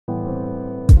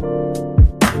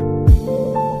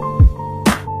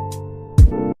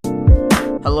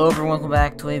Hello everyone, welcome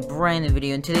back to a brand new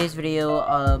video. In today's video,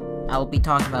 I'll be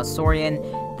talking about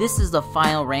Sorian. This is the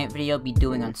final rant video I'll be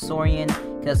doing on Sorian,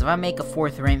 because if I make a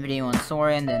fourth rant video on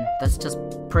Sorian, then that's just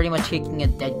pretty much kicking a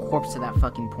dead corpse to that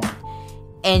fucking point.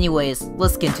 Anyways,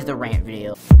 let's get into the rant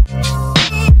video.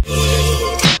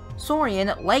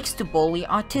 Sorian likes to bully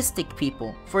autistic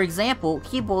people. For example,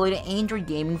 he bullied Android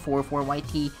Gaming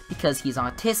 44YT because he's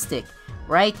autistic.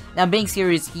 Right? Now, I'm being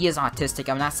serious, he is autistic.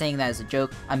 I'm not saying that as a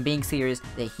joke. I'm being serious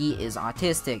that he is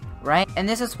autistic, right? And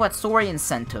this is what Sorian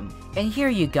sent him. And here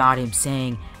you got him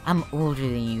saying, I'm older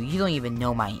than you, you don't even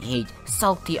know my age.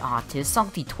 Salty autist,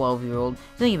 salty 12-year-old,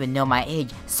 you don't even know my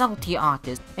age. Salty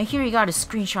autist. And here you got a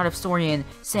screenshot of Sorian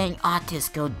saying,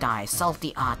 autist, go die.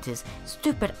 Salty autist.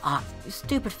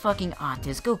 Stupid fucking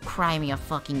autist. Go cry me a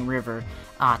fucking river.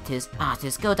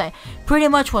 Autist, go die. Pretty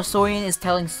much what Sorian is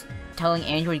telling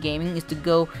Android Gaming is to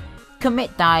go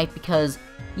commit die because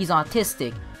he's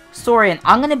autistic. Sorian,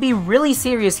 I'm gonna be really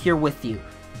serious here with you.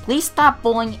 Please stop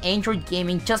bullying Android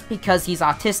Gaming just because he's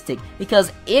autistic,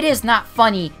 because it is not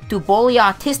funny to bully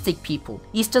autistic people.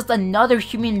 He's just another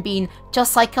human being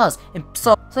just like us. And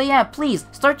so yeah, please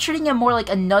start treating him more like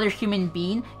another human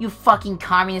being, you fucking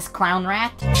communist clown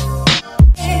rat.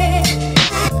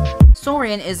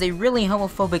 Sorian is a really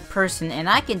homophobic person, and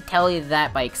I can tell you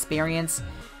that by experience.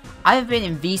 I've been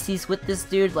in VCs with this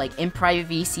dude, like in private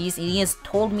VCs, and he has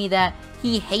told me that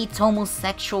he hates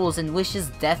homosexuals and wishes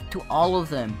death to all of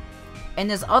them. And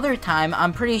this other time,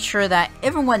 I'm pretty sure that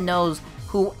everyone knows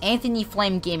who Anthony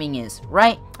Flame Gaming is,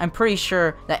 right? I'm pretty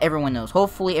sure that everyone knows.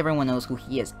 Hopefully everyone knows who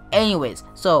he is. Anyways,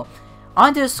 so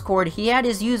on Discord, he had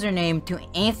his username to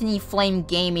Anthony Flame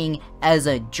Gaming as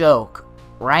a joke,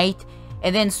 right?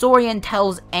 And then Sorian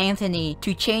tells Anthony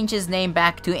to change his name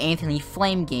back to Anthony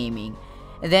Flame Gaming.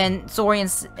 And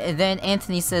then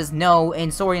Anthony says no,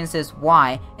 and Sorian says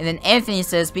why, and then Anthony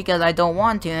says because I don't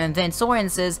want to, and then Sorian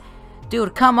says,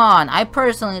 dude, come on, I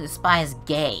personally despise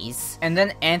gays. And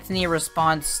then Anthony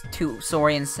responds to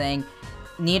Sorian saying,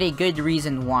 need a good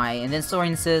reason why, and then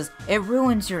Sorian says, it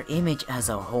ruins your image as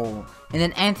a whole. And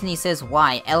then Anthony says,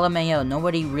 why? LMAO,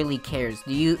 nobody really cares.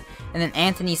 And then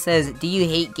Anthony says, do you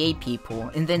hate gay people?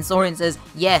 And then Sorian says,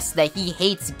 yes, that he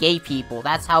hates gay people.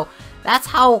 That's how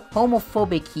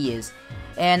homophobic he is.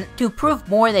 And to prove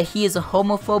more that he is a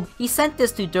homophobe, he sent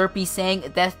this to Derpy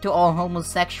saying, death to all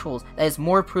homosexuals. That is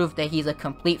more proof that he's a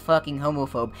complete fucking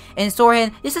homophobe. And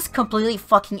Sorian, this is completely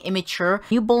fucking immature.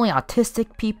 You bully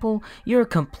autistic people, you're a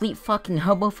complete fucking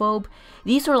homophobe.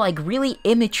 These are like really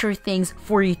immature things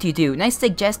for you to do. And I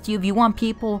suggest to you, if you want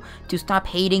people to stop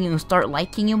hating you and start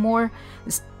liking you more,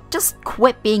 just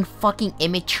quit being fucking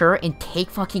immature and take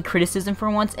fucking criticism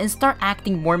for once and start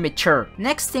acting more mature.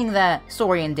 Next thing that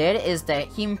Sorian did is that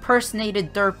he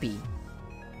impersonated Derpy.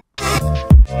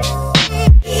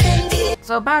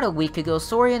 So about a week ago,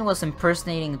 Sorian was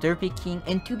impersonating Derpy King,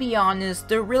 and to be honest,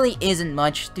 there really isn't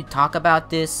much to talk about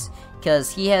this,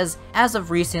 because he has, as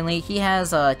of recently, he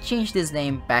has changed his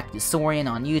name back to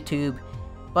Sorian on YouTube,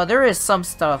 but there is some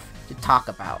stuff to talk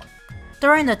about.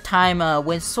 During the time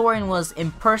when Sorian was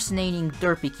impersonating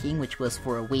Derpy King, which was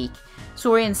for a week,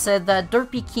 Sorian said that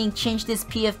Derpy King changed his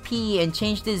PFP and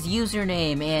changed his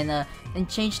username and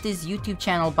changed his YouTube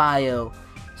channel bio.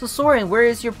 So Sorian, where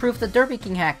is your proof that Derpy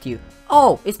King hacked you?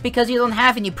 Oh, it's because you don't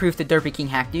have any proof that Derpy King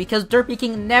hacked you, because Derpy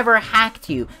King never hacked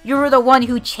you. You were the one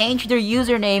who changed their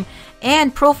username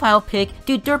and profile pic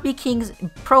to Derpy King's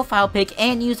profile pic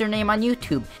and username on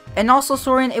YouTube. And also,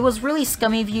 Sorian, it was really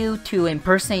scummy of you to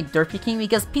impersonate Derpy King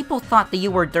because people thought that you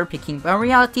were Derpy King, but in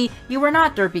reality, you were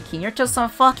not Derpy King. You're just some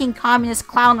fucking communist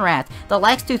clown rat that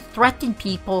likes to threaten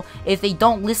people if they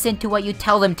don't listen to what you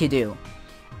tell them to do.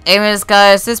 Anyways,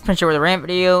 guys, this is Prince with a rant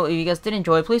video. If you guys did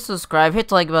enjoy, please subscribe, hit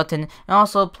the like button, and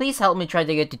also please help me try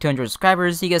to get to 200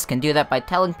 subscribers. You guys can do that by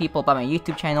telling people about my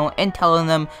YouTube channel and telling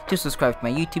them to subscribe to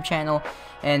my YouTube channel.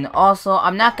 And also,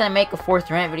 I'm not gonna make a fourth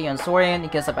rant video on Sorian,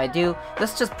 because if I do,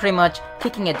 that's just pretty much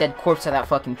kicking a dead corpse at that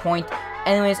fucking point.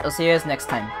 Anyways, I'll see you guys next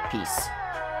time. Peace.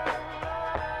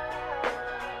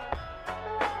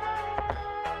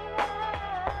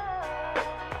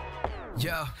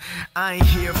 Yo, I ain't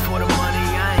here for the money,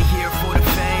 I ain't here for the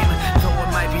fame. Though it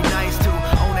might be nice to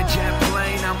own a jet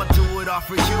plane, I'ma do it all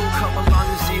for you. Come